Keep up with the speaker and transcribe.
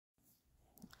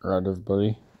Alright,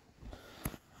 everybody.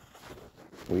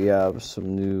 We have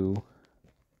some new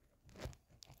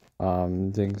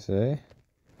things today.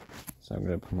 So I'm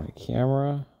gonna put my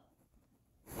camera.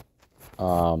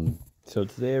 So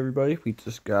today, everybody, we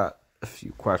just got a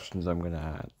few questions I'm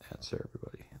gonna answer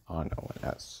everybody on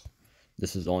ONS.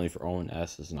 This is only for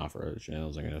ONS, this is not for other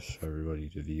channels. I'm gonna show everybody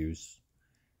the views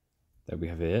that we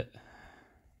have hit.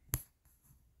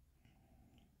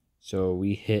 So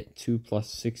we hit 2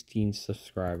 plus 16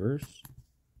 subscribers,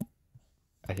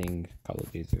 I think a couple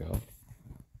of days ago.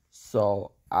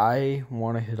 So I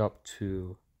want to hit up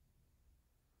to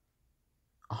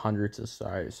 100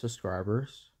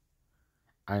 subscribers.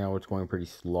 I know it's going pretty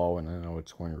slow, and I know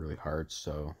it's going really hard.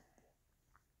 So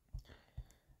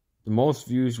the most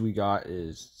views we got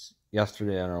is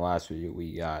yesterday on our last video.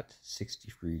 We got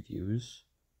 63 views.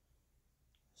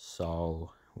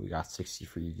 So we got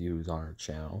 63 views on our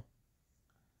channel,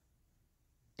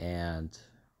 and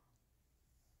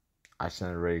I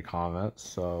sent everybody a comment.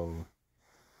 So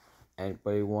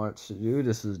anybody wants to do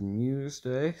this is news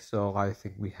day. So I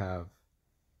think we have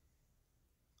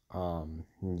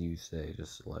news day,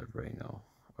 just to let everybody know.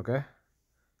 Okay.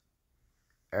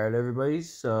 Alright, everybody,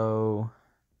 so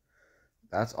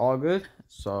that's all good.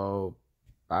 So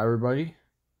bye, everybody.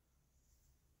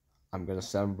 I'm gonna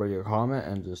send everybody a comment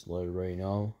and just let everybody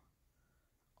know.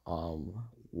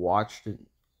 Watch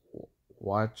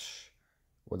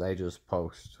what I just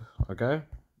post. Okay.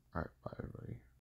 All right. Bye, everybody.